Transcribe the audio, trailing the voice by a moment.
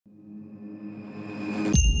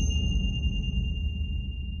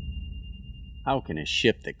How can a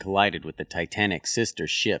ship that collided with the Titanic's sister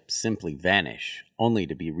ship simply vanish, only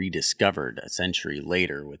to be rediscovered a century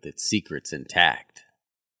later with its secrets intact?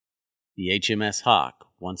 The HMS Hawke,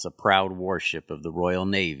 once a proud warship of the Royal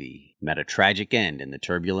Navy, met a tragic end in the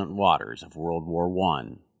turbulent waters of World War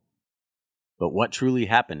I. But what truly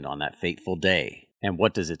happened on that fateful day? And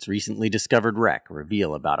what does its recently discovered wreck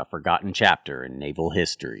reveal about a forgotten chapter in naval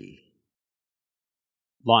history?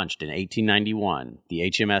 Launched in 1891, the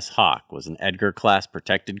HMS Hawke was an Edgar-class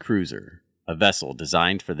protected cruiser, a vessel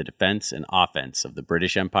designed for the defense and offense of the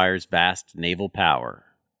British Empire's vast naval power.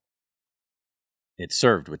 It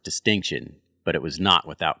served with distinction, but it was not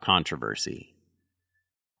without controversy.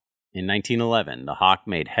 In 1911, the Hawke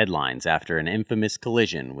made headlines after an infamous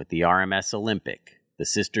collision with the RMS Olympic, the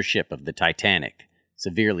sister ship of the Titanic,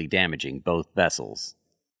 severely damaging both vessels.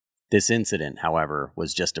 This incident, however,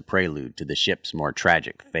 was just a prelude to the ship's more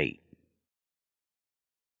tragic fate.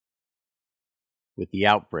 With the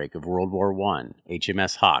outbreak of World War I,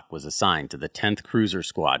 HMS Hawke was assigned to the 10th Cruiser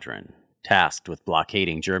Squadron, tasked with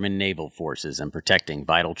blockading German naval forces and protecting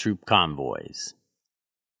vital troop convoys.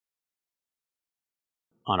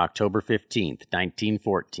 On October 15,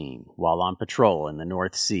 1914, while on patrol in the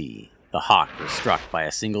North Sea, the Hawke was struck by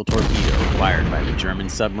a single torpedo fired by the German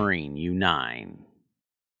submarine U-9.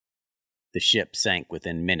 The ship sank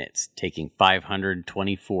within minutes, taking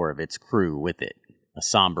 524 of its crew with it, a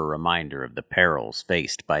somber reminder of the perils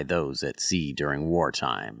faced by those at sea during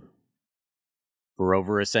wartime. For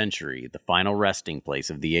over a century, the final resting place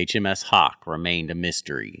of the HMS Hawke remained a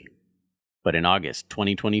mystery. But in August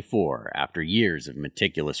 2024, after years of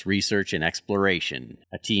meticulous research and exploration,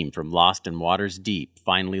 a team from Lost in Waters Deep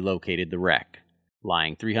finally located the wreck,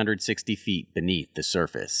 lying 360 feet beneath the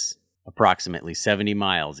surface, approximately 70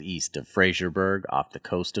 miles east of Fraserburgh off the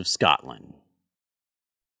coast of Scotland.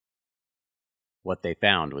 What they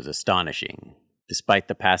found was astonishing. Despite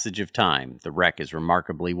the passage of time, the wreck is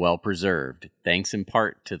remarkably well preserved, thanks in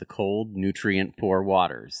part to the cold, nutrient-poor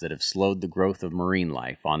waters that have slowed the growth of marine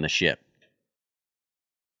life on the ship.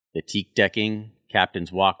 The teak decking,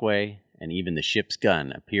 captain's walkway, and even the ship's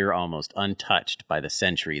gun appear almost untouched by the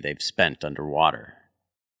century they've spent underwater.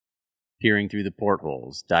 Peering through the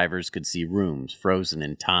portholes, divers could see rooms frozen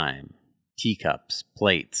in time, teacups,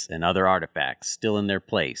 plates, and other artifacts still in their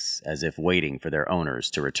place as if waiting for their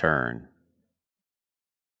owners to return.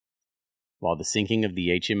 While the sinking of the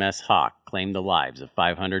HMS Hawke claimed the lives of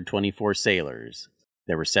 524 sailors,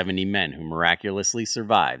 there were 70 men who miraculously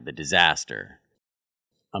survived the disaster.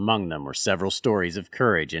 Among them were several stories of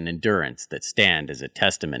courage and endurance that stand as a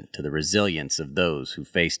testament to the resilience of those who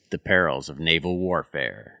faced the perils of naval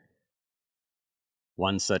warfare.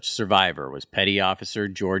 One such survivor was Petty Officer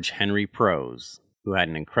George Henry Prose, who had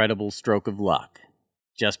an incredible stroke of luck.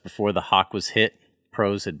 Just before the Hawke was hit,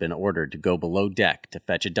 Prose had been ordered to go below deck to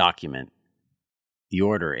fetch a document. The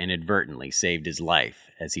order inadvertently saved his life,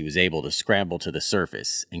 as he was able to scramble to the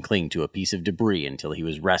surface and cling to a piece of debris until he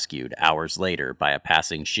was rescued hours later by a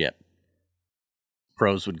passing ship.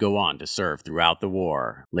 Prose would go on to serve throughout the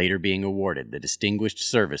war, later being awarded the Distinguished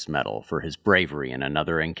Service Medal for his bravery in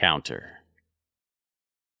another encounter.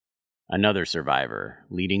 Another survivor,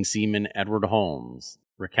 leading seaman Edward Holmes,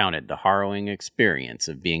 recounted the harrowing experience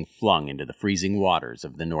of being flung into the freezing waters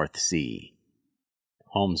of the North Sea.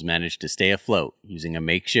 Holmes managed to stay afloat using a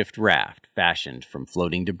makeshift raft fashioned from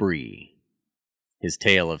floating debris. His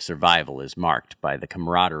tale of survival is marked by the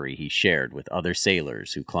camaraderie he shared with other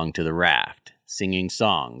sailors who clung to the raft, singing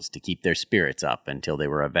songs to keep their spirits up until they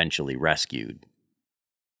were eventually rescued.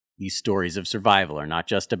 These stories of survival are not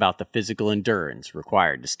just about the physical endurance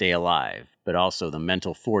required to stay alive, but also the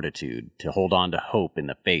mental fortitude to hold on to hope in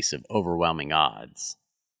the face of overwhelming odds.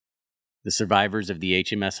 The survivors of the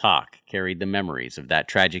HMS Hawke carried the memories of that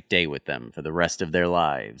tragic day with them for the rest of their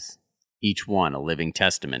lives, each one a living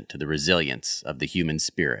testament to the resilience of the human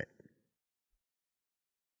spirit.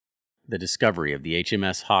 The discovery of the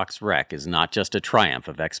HMS Hawke's wreck is not just a triumph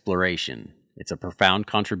of exploration, it's a profound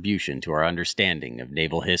contribution to our understanding of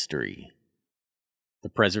naval history. The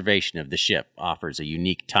preservation of the ship offers a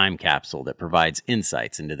unique time capsule that provides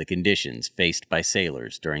insights into the conditions faced by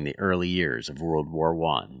sailors during the early years of World War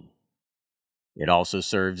I. It also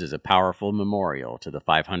serves as a powerful memorial to the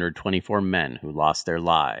 524 men who lost their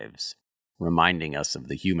lives, reminding us of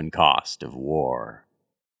the human cost of war.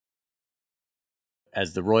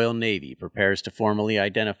 As the Royal Navy prepares to formally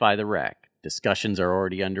identify the wreck, discussions are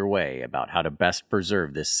already underway about how to best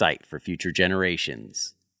preserve this site for future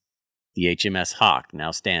generations. The HMS Hawke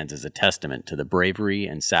now stands as a testament to the bravery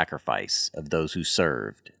and sacrifice of those who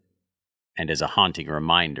served, and as a haunting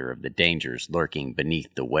reminder of the dangers lurking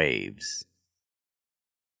beneath the waves.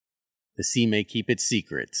 The sea may keep its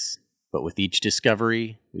secrets, but with each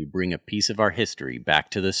discovery, we bring a piece of our history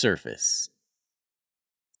back to the surface.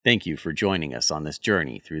 Thank you for joining us on this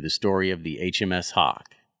journey through the story of the HMS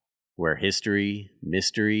Hawke, where history,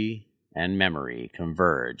 mystery, and memory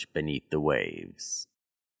converge beneath the waves.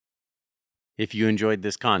 If you enjoyed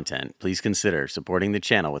this content, please consider supporting the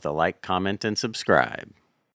channel with a like, comment, and subscribe.